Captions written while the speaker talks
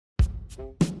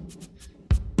So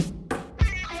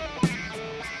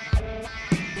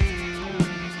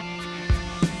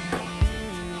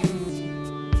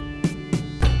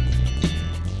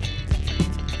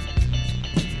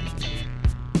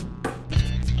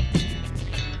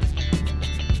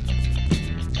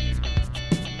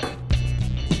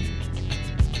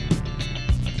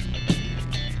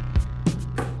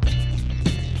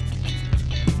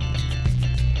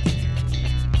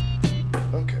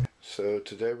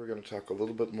today we're going to talk a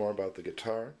little bit more about the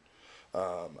guitar.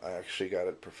 I actually got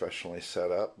it professionally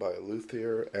set up by a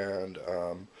luthier and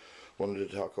wanted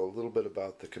to talk a little bit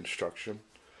about the construction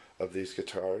of these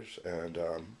guitars and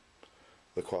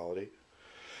the quality.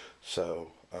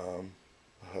 So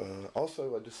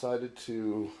also I decided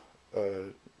to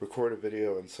record a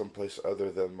video in someplace other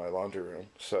than my laundry room.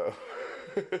 So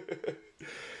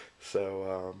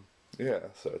yeah,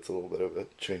 so it's a little bit of a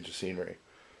change of scenery.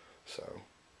 So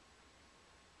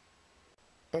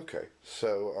okay,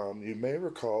 so you may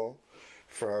recall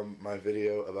from my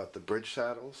video about the bridge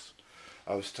saddles,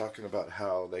 I was talking about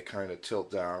how they kind of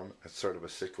tilt down at sort of a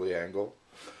sickly angle,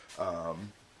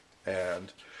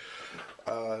 and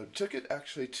took it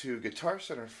actually to Guitar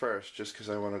Center first just because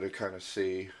I wanted to kind of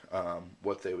see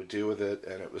what they would do with it,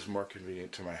 and it was more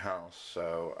convenient to my house,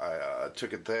 so I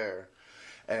took it there,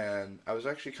 and I was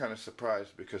actually kind of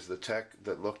surprised because the tech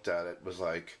that looked at it was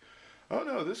like, oh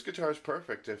no, this guitar is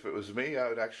perfect. If it was me, I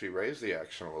would actually raise the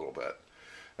action a little bit.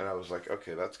 And I was like,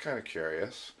 okay, that's kind of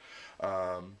curious.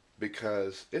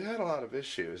 Because it had a lot of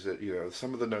issues.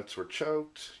 Some of the notes were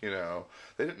choked, they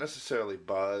didn't necessarily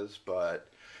buzz, but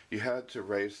you had to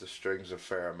raise the strings a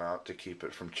fair amount to keep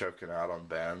it from choking out on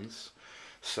bends.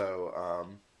 So,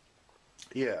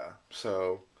 yeah,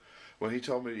 so when he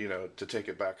told me, to take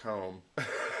it back home,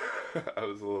 I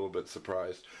was a little bit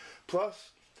surprised.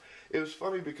 Plus, it was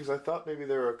funny because I thought maybe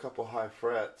there were a couple high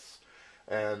frets,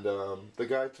 and the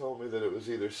guy told me that it was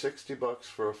either $60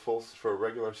 for a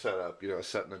regular setup,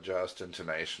 set and adjust,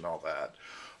 intonation, all that,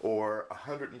 or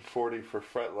 $140 for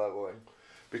fret leveling,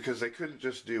 because they couldn't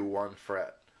just do one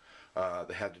fret.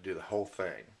 They had to do the whole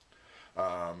thing.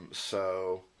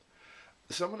 So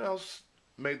someone else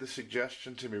made the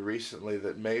suggestion to me recently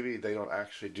that maybe they don't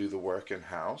actually do the work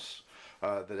in-house.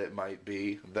 That it might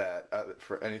be that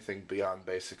for anything beyond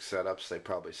basic setups, they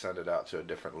probably send it out to a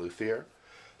different luthier.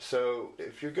 So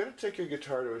if you're going to take your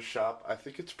guitar to a shop, I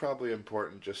think it's probably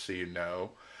important, just so you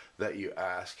know, that you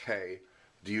ask, hey,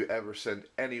 do you ever send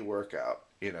any work out?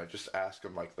 Just ask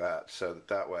them like that, so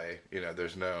that way,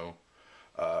 there's no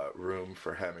room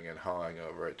for hemming and hawing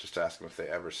over it. Just ask them if they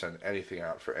ever send anything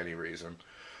out for any reason.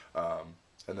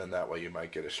 And then that way you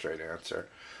might get a straight answer.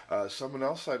 Someone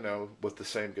else I know with the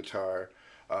same guitar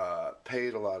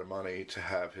paid a lot of money to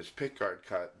have his pickguard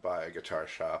cut by a guitar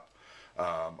shop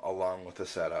along with the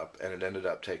setup, and it ended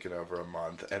up taking over a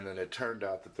month. And then it turned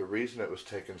out that the reason it was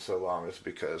taking so long is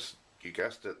because, you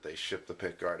guessed it, they shipped the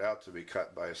pickguard out to be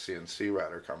cut by a CNC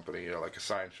router company, like a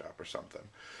sign shop or something.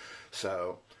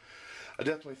 So I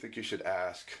definitely think you should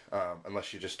ask,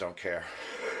 unless you just don't care.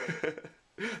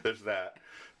 There's that.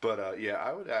 But yeah,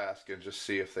 I would ask and just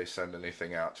see if they send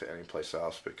anything out to any place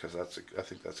else, because I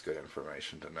think that's good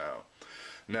information to know.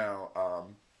 Now,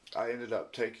 I ended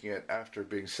up taking it after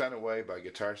being sent away by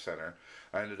Guitar Center.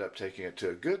 I ended up taking it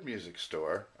to a good music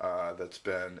store that's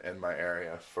been in my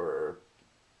area for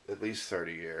at least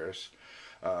 30 years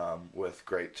with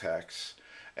great techs.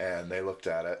 And they looked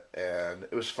at it, and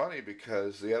it was funny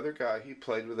because the other guy, he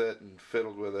played with it and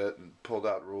fiddled with it and pulled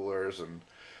out rulers and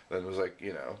then was like,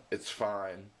 it's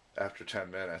fine after 10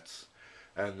 minutes.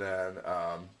 And then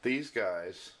these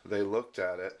guys, they looked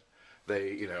at it,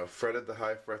 they, fretted the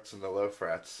high frets and the low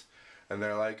frets, and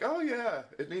they're like, oh yeah,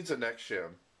 it needs a neck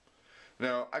shim.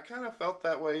 Now, I kind of felt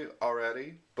that way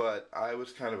already, but I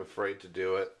was kind of afraid to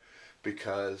do it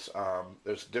because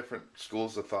there's different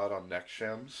schools of thought on neck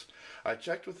shims. I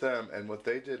checked with them, and what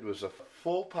they did was a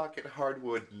full pocket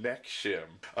hardwood neck shim.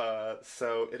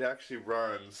 So it actually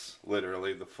runs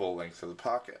literally the full length of the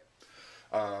pocket.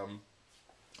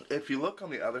 If you look on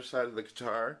the other side of the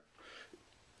guitar,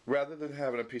 rather than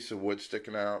having a piece of wood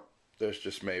sticking out, there's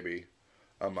just maybe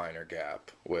a minor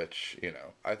gap, which,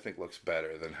 I think looks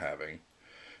better than having,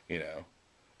 a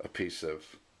piece of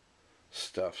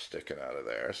stuff sticking out of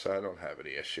there. So I don't have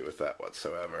any issue with that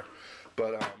whatsoever.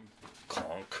 But,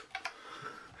 clonk.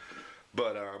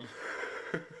 But,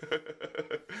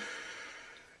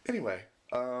 anyway,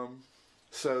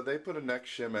 so they put a neck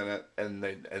shim in it, and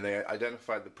they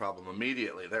identified the problem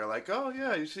immediately. They're like, oh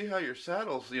yeah, you see how your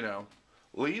saddles,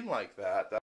 lean like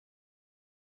that?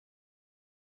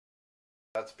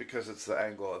 That's because it's the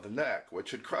angle of the neck,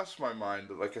 which had crossed my mind,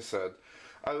 but like I said,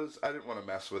 I didn't want to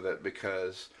mess with it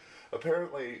because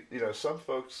apparently, you know, some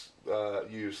folks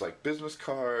use like business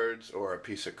cards or a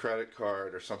piece of credit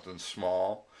card or something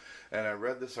small. And I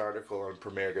read this article on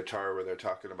Premier Guitar where they're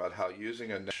talking about how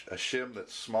using a shim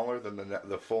that's smaller than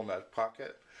the full neck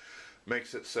pocket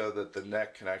makes it so that the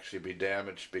neck can actually be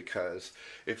damaged, because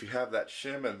if you have that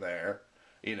shim in there,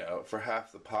 you know, for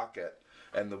half the pocket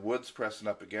and the wood's pressing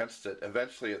up against it,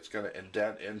 eventually it's going to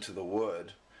indent into the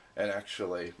wood and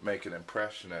actually make an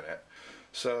impression in it.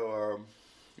 So,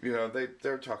 you know,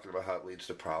 they're talking about how it leads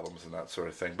to problems and that sort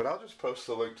of thing. But I'll just post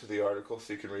the link to the article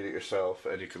so you can read it yourself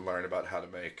and you can learn about how to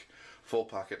make full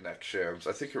pocket neck shims.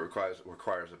 I think it requires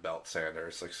a belt sander.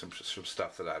 It's like some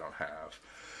stuff that I don't have.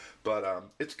 But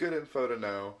it's good info to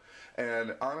know.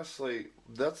 And honestly,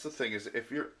 that's the thing, is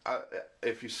if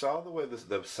you saw the way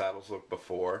the saddles looked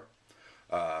before,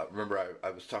 remember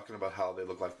I was talking about how they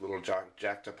look like little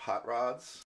jacked up hot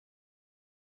rods?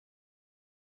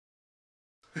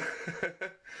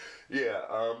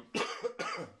 Yeah,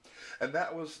 and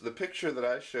that was the picture that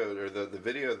I showed, or the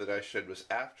video that I showed was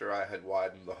after I had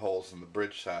widened the holes in the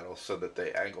bridge saddle so that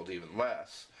they angled even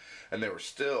less, and they were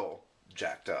still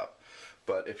jacked up.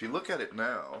 But if you look at it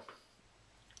now,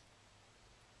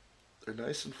 they're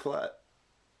nice and flat.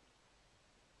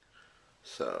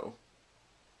 So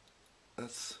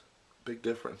that's a big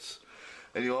difference.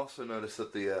 And you also notice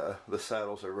that the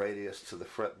saddles are radius to the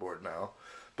fretboard now.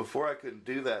 Before I couldn't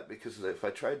do that because if I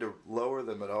tried to lower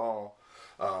them at all,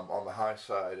 on the high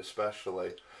side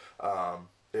especially,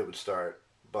 it would start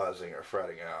buzzing or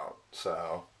fretting out.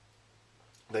 So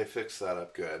they fixed that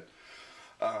up good.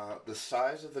 The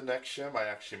size of the neck shim, I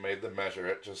actually made them measure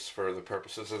it just for the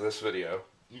purposes of this video.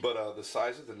 But the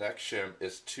size of the neck shim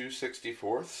is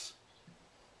 2/64.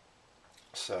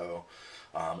 So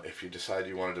if you decide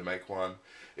you wanted to make one,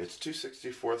 it's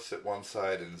 2/64 at one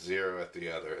side and 0 at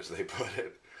the other, as they put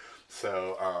it.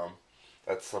 So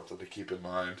that's something to keep in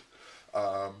mind.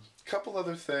 Couple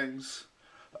other things.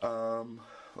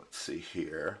 Let's see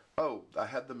here. Oh, I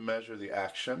had them measure the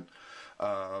action.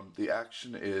 The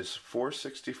action is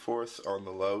 4/64 on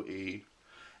the low E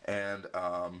and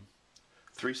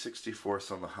 3/64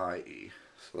 on the high E.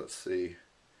 So let's see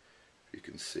if you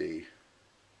can see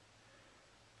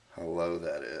how low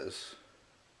that is.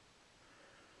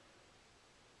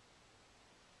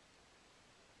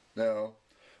 Now,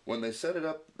 when they set it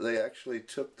up, they actually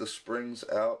took the springs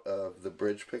out of the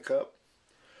bridge pickup,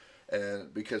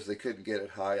 and because they couldn't get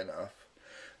it high enough.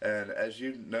 And as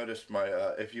you noticed,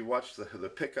 if you watched the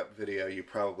pickup video, you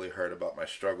probably heard about my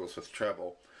struggles with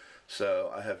treble.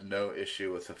 So I have no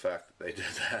issue with the fact that they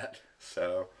did that.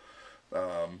 So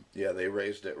yeah, they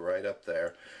raised it right up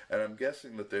there, and I'm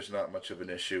guessing that there's not much of an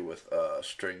issue with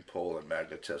string pull and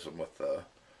magnetism with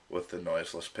the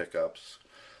noiseless pickups.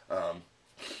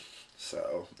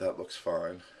 So that looks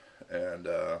fine, and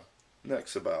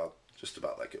neck's just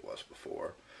about like it was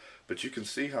before. But you can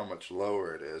see how much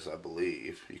lower it is, I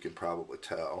believe. You can probably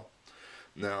tell.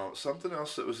 Now, something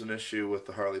else that was an issue with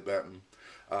the Harley Benton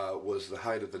was the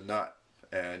height of the nut.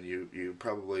 And you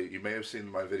may have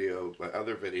seen my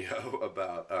other video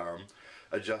about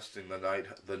adjusting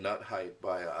the nut height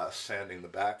by sanding the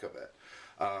back of it.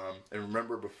 And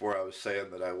remember before I was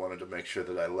saying that I wanted to make sure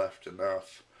that I left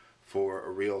enough for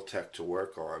a real tech to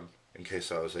work on in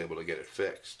case I was able to get it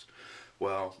fixed.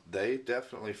 Well, they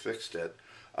definitely fixed it.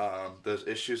 Those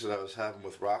issues that I was having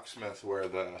with Rocksmith, where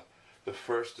the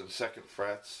first and second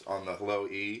frets on the low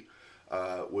E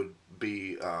would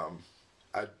be,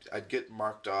 I'd get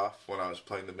marked off when I was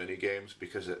playing the mini games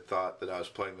because it thought that I was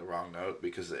playing the wrong note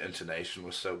because the intonation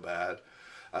was so bad,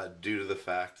 due to the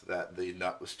fact that the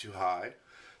nut was too high.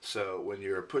 So when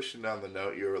you were pushing down the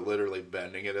note, you were literally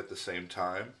bending it at the same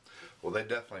time. Well, they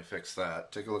definitely fixed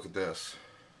that. Take a look at this.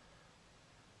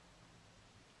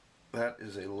 That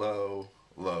is a low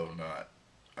nut.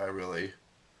 I really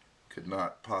could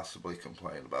not possibly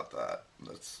complain about that.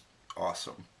 That's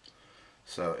awesome.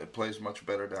 So it plays much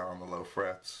better down on the low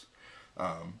frets.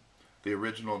 The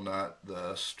original nut,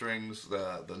 the strings,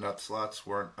 the nut slots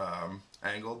weren't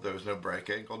angled. There was no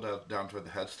break angle down toward the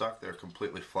headstock. They were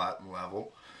completely flat and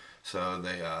level. So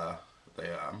they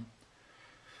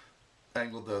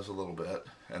angled those a little bit,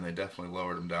 and they definitely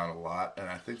lowered them down a lot. And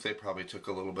I think they probably took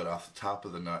a little bit off the top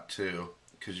of the nut too,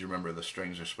 because you remember the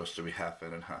strings are supposed to be half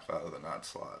in and half out of the nut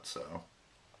slot. So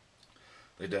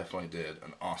they definitely did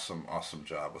an awesome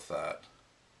job with that.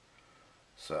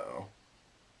 So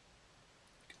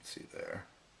you can see there.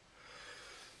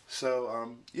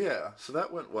 So yeah, so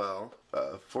that went well.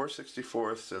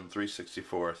 4/64 and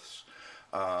 3/64.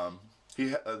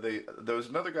 There was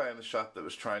another guy in the shop that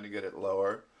was trying to get it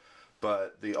lower,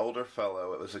 But the older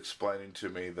fellow was explaining to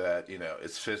me that, you know,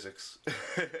 it's physics.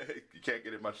 You can't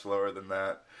get it much lower than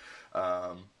that.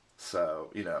 So,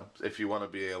 you know, if you want to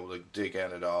be able to dig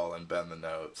in at all and bend the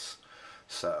notes.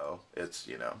 So, it's,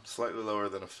 you know, slightly lower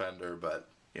than a Fender, but,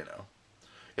 you know.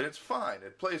 And it's fine.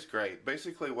 It plays great.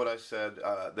 Basically what I said,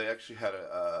 they actually had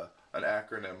an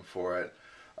acronym for it.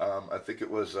 I think it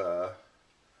was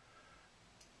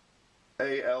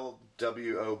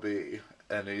ALWOB,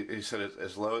 and he said it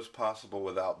as low as possible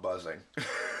without buzzing.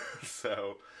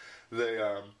 So they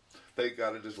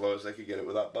got it as low as they could get it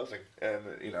without buzzing, and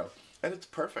you know, and it's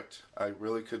perfect. I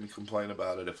really couldn't complain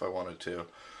about it if I wanted to,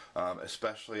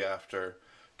 especially after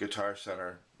Guitar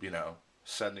Center, you know,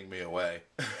 sending me away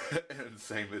and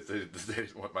saying that they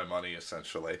didn't want my money,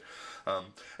 essentially. And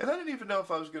I didn't even know if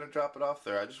I was going to drop it off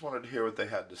there. I just wanted to hear what they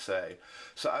had to say.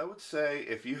 So I would say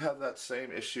if you have that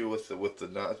same issue with the with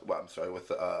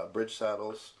the bridge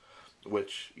saddles,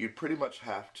 which you pretty much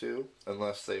have to,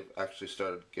 unless they've actually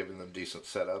started giving them decent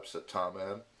setups at Tom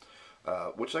Ann,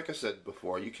 which, like I said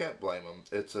before, you can't blame them.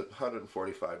 It's a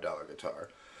 $145 guitar.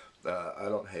 I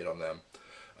don't hate on them.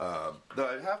 Though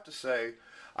I have to say,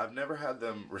 I've never had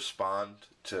them respond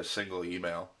to a single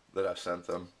email that I've sent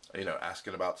them, you know,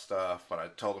 asking about stuff when I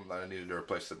told them that I needed to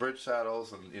replace the bridge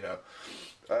saddles, and you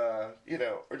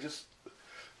know, or just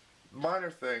minor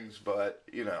things. But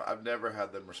you know, I've never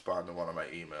had them respond to one of my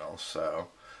emails. So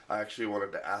I actually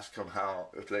wanted to ask them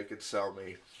if they could sell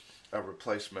me a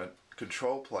replacement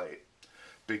control plate,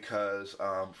 because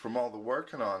from all the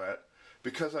working on it,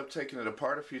 because I've taken it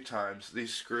apart a few times,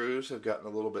 these screws have gotten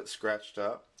a little bit scratched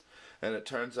up. And it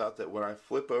turns out that when I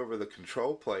flip over the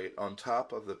control plate on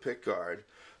top of the pickguard,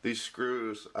 these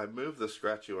screws, I moved the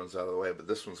scratchy ones out of the way, but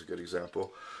this one's a good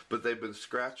example, but they've been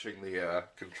scratching the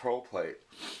control plate,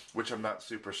 which I'm not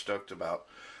super stoked about.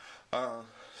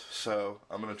 So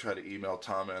I'm going to try to email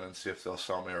Tom in and see if they'll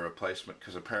sell me a replacement,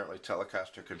 because apparently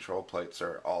Telecaster control plates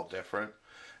are all different,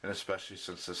 and especially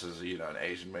since this is, you know, an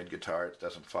Asian-made guitar, it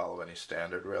doesn't follow any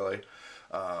standard, really.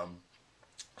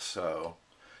 So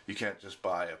you can't just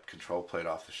buy a control plate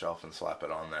off the shelf and slap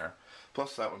it on there.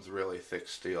 Plus that one's really thick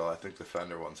steel. I think the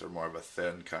Fender ones are more of a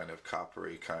thin kind of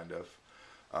coppery kind of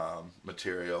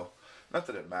material. Not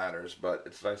that it matters, but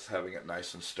it's nice having it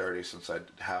nice and sturdy since I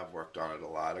have worked on it a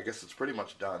lot. I guess it's pretty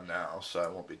much done now, so I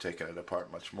won't be taking it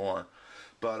apart much more.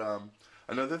 But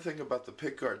another thing about the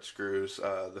pickguard screws,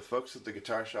 the folks at the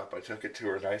guitar shop I took it to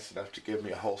were nice enough to give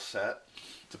me a whole set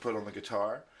to put on the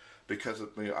guitar, because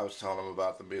of me. I was telling them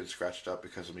about them being scratched up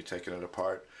because of me taking it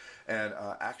apart. And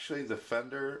actually the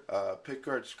Fender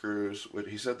pickguard screws,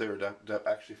 he said they were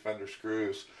actually Fender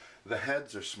screws, the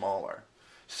heads are smaller.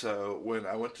 So when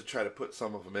I went to try to put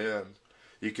some of them in,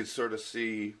 you could sort of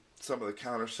see some of the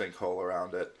countersink hole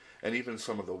around it, and even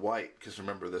some of the white, because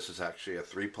remember this is actually a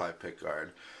 3-ply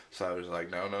pickguard. So I was like,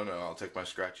 no, I'll take my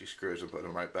scratchy screws and put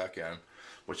them right back in,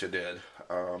 which I did.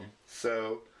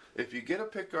 So if you get a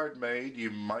pickguard made,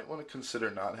 you might want to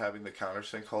consider not having the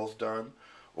countersink holes done,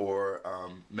 or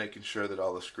making sure that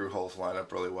all the screw holes line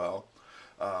up really well.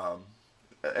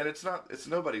 And it's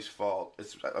nobody's fault.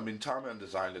 I mean, Tom Ann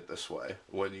designed it this way.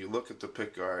 When you look at the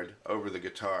pickguard over the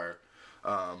guitar,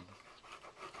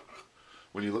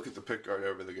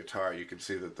 you can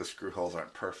see that the screw holes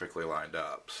aren't perfectly lined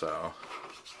up. So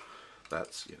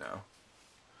that's, you know,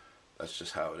 that's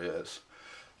just how it is.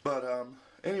 But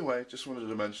anyway, just wanted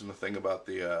to mention the thing about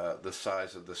the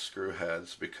size of the screw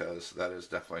heads, because that is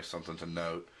definitely something to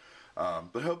note.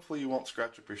 But hopefully you won't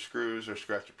scratch up your screws or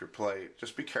scratch up your plate.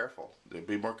 Just be careful.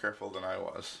 Be more careful than I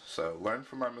was. So learn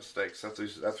from my mistakes.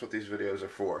 That's what these videos are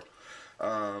for.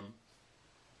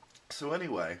 So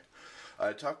anyway,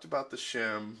 I talked about the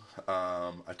shim.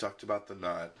 I talked about the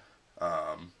nut.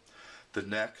 The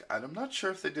neck. I'm not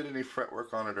sure if they did any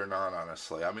fretwork on it or not,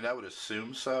 honestly. I mean, I would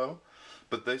assume so.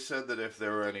 But they said that if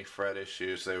there were any fret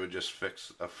issues, they would just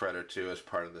fix a fret or two as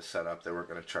part of the setup. They weren't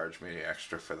going to charge me any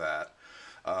extra for that.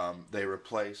 They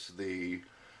replaced the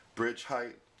bridge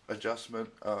height adjustment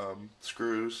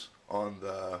screws on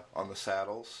the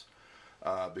saddles,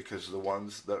 because the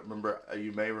ones that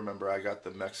you may remember I got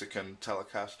the Mexican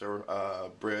Telecaster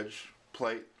bridge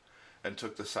plate and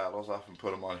took the saddles off and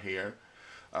put them on here,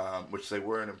 which they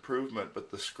were an improvement, but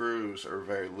the screws are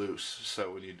very loose.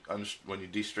 So when you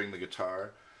de-string the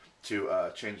guitar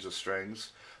to change the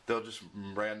strings, they'll just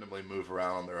randomly move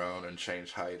around on their own and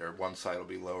change height, or one side will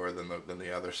be lower than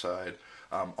the other side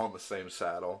on the same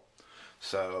saddle.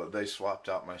 So they swapped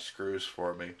out my screws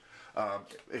for me.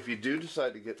 If you do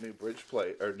decide to get new bridge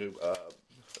plate or new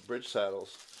bridge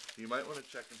saddles, you might want to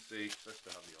check and see, because I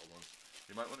still have the old ones.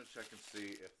 You might want to check and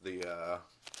see if the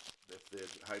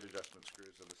height adjustment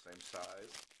screws are the same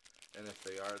size. and if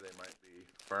they are, they might be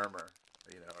firmer,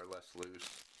 or less loose.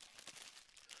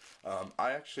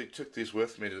 I actually took these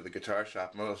with me to the guitar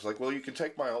shop, and I was like, well, you can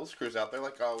take my old screws out. They're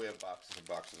like, oh, we have boxes and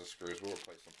boxes of screws. We'll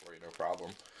replace them for you, no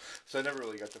problem. So I never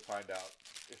really got to find out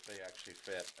if they actually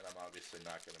fit, and I'm obviously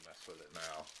not going to mess with it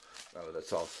now that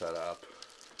it's all set up.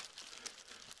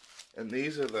 And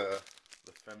these are the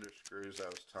fender screws I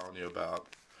was telling you about.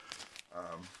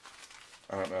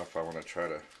 I don't know if I want to try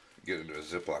to get into a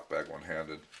Ziploc bag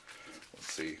one-handed.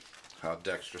 Let's see how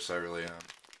dexterous I really am.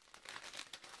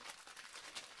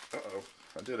 Uh-oh,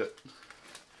 I did it.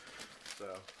 So,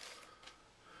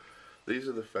 these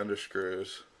are the fender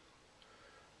screws.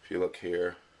 If you look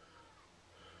here,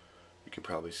 you can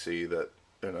probably see that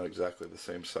they're not exactly the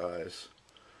same size.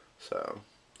 So,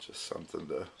 just something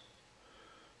to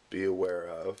be aware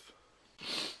of.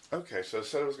 Okay, so I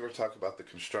said I was going to talk about the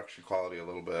construction quality a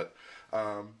little bit.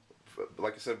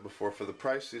 Like I said before, for the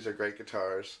price, these are great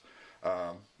guitars.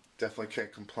 Definitely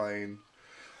can't complain.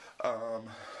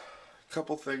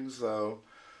 Couple things though.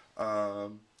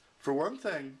 For one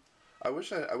thing, I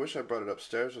wish I brought it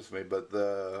upstairs with me, but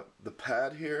the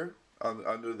pad here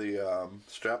under the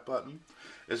strap button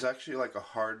is actually like a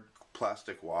hard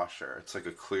plastic washer. It's like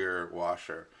a clear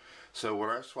washer. So when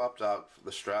I swapped out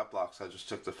the strap locks, I just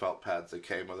took the felt pads that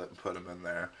came with it and put them in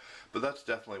there. But that's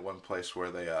definitely one place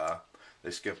where they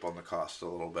skimp on the cost a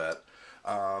little bit.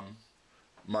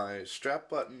 My strap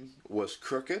button was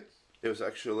crooked. It was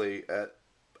actually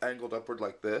angled upward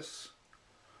like this.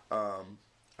 I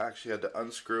actually had to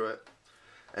unscrew it,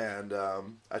 and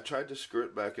I tried to screw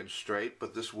it back in straight,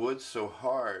 but this wood's so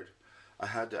hard, I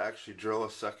had to actually drill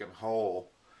a second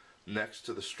hole next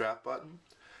to the strap button.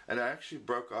 And I actually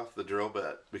broke off the drill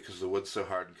bit because the wood's so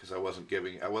hard, and because I wasn't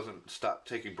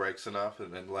taking breaks enough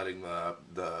and then letting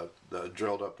the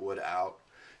drilled up wood out.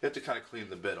 You have to kind of clean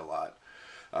the bit a lot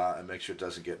and make sure it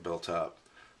doesn't get built up.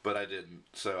 But I didn't,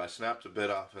 so I snapped a bit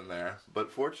off in there.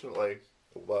 But fortunately,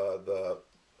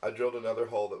 I drilled another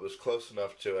hole that was close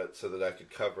enough to it so that I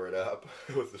could cover it up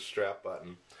with the strap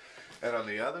button. And on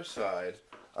the other side,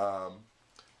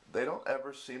 they don't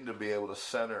ever seem to be able to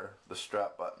center the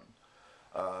strap button.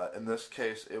 In this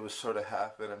case, it was sort of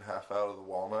half in and half out of the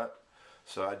walnut.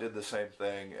 So I did the same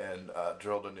thing and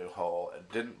drilled a new hole and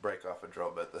didn't break off a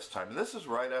drill bit this time. And this is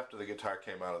right after the guitar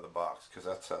came out of the box, because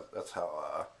that's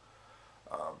how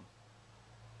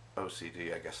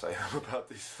OCD I guess I am about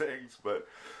these things. But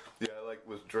yeah, I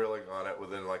was drilling on it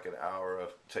within like an hour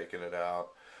of taking it out.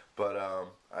 But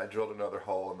I drilled another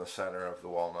hole in the center of the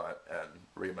walnut and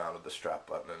remounted the strap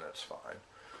button, and it's fine.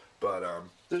 But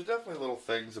there's definitely little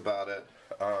things about it.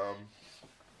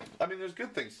 I mean, there's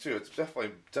good things too. It's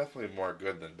definitely more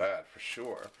good than bad for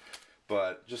sure.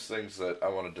 But just things that I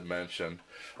wanted to mention.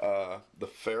 The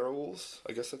ferrules,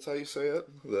 I guess that's how you say it.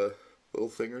 The little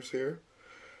fingers here.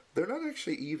 They're not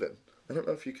actually even. I don't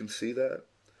know if you can see that.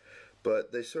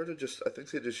 But they sort of I think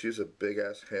they just use a big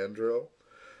ass hand drill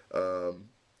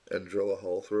and drill a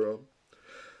hole through them.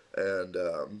 And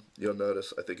you'll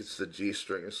notice, I think it's the G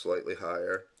string is slightly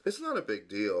higher. It's not a big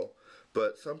deal,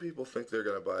 but some people think they're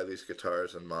going to buy these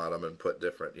guitars and mod them and put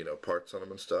different, parts on them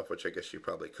and stuff, which I guess you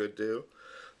probably could do.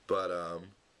 But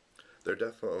they're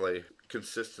definitely,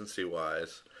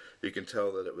 consistency-wise, you can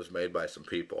tell that it was made by some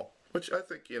people, which I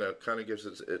think, kind of gives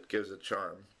it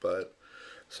charm. But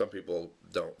some people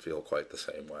don't feel quite the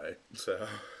same way, so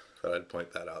I'd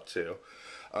point that out too.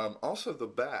 Also, the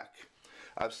back.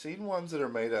 I've seen ones that are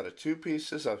made out of 2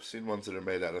 pieces. I've seen ones that are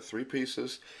made out of 3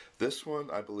 pieces. This one,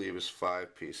 I believe, is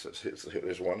 5 pieces.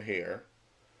 There's one here.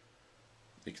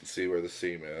 You can see where the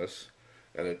seam is,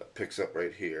 and it picks up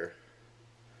right here.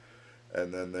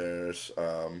 And then there's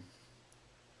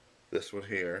this one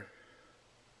here,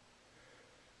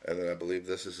 and then I believe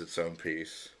this is its own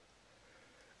piece.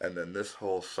 And then this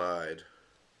whole side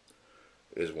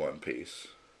is 1 piece.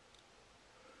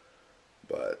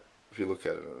 But if you look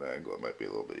at it at an angle, it might be a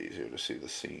little bit easier to see the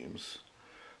seams.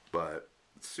 But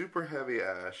super heavy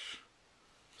ash,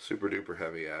 super duper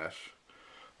heavy ash.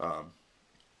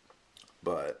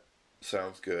 But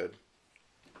sounds good,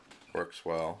 works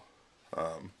well.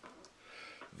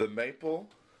 The maple,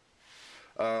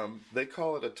 they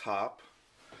call it a top.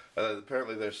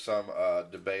 Apparently there's some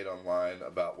debate online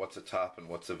about what's a top and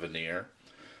what's a veneer,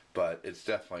 but it's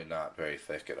definitely not very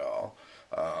thick at all.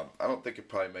 I don't think it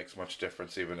probably makes much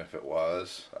difference even if it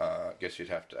was. I guess you'd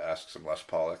have to ask some Les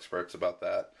Paul experts about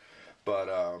that.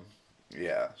 But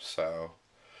yeah, so.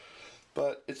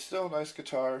 But it's still a nice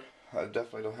guitar. I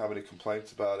definitely don't have any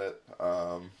complaints about it.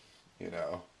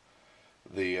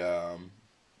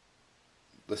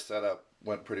 The setup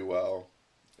went pretty well.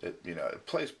 It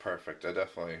plays perfect. I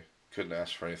definitely couldn't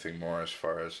ask for anything more as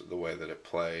far as the way that it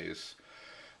plays.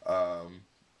 Um,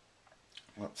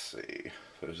 let's see if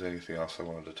there's anything else I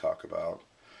wanted to talk about.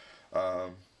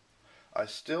 Um, I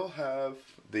still have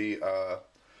the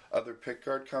other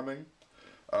pickguard coming.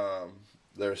 Um,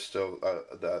 there's still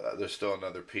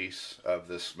another piece of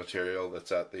this material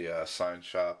that's at the sign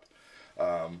shop,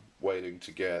 waiting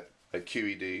to get a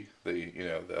QED,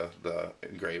 the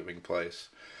engraving place.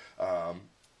 Um,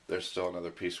 there's still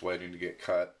another piece waiting to get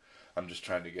cut. I'm just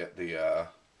trying to get the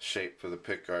shape for the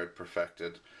pickguard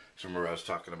perfected. So remember I was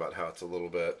talking about how it's a little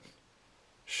bit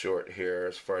short here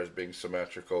as far as being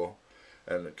symmetrical,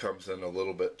 and it comes in a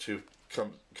little bit too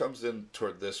comes in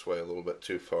toward this way a little bit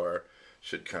too far.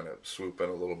 Should kind of swoop in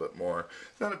a little bit more.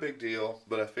 Not a big deal,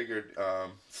 but I figured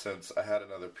since I had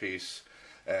another piece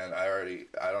and I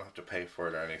don't have to pay for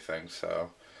it or anything,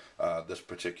 so this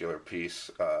particular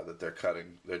piece that they're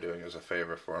cutting, they're doing as a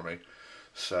favor for me.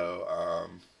 So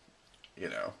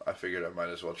I figured I might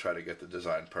as well try to get the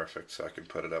design perfect so I can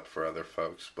put it up for other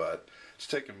folks, but it's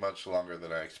taken much longer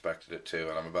than I expected it to,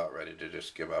 and I'm about ready to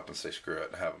just give up and say screw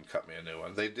it and have them cut me a new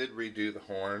one. They did redo the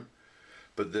horn,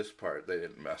 but this part they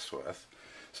didn't mess with.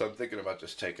 So I'm thinking about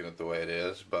just taking it the way it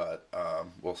is, but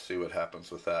we'll see what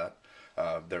happens with that.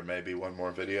 There may be one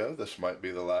more video. This might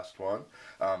be the last one.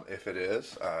 If it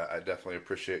is, I definitely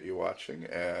appreciate you watching,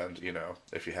 and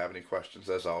if you have any questions,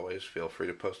 as always, feel free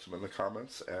to post them in the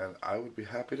comments, and I would be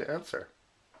happy to answer.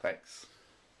 Thanks.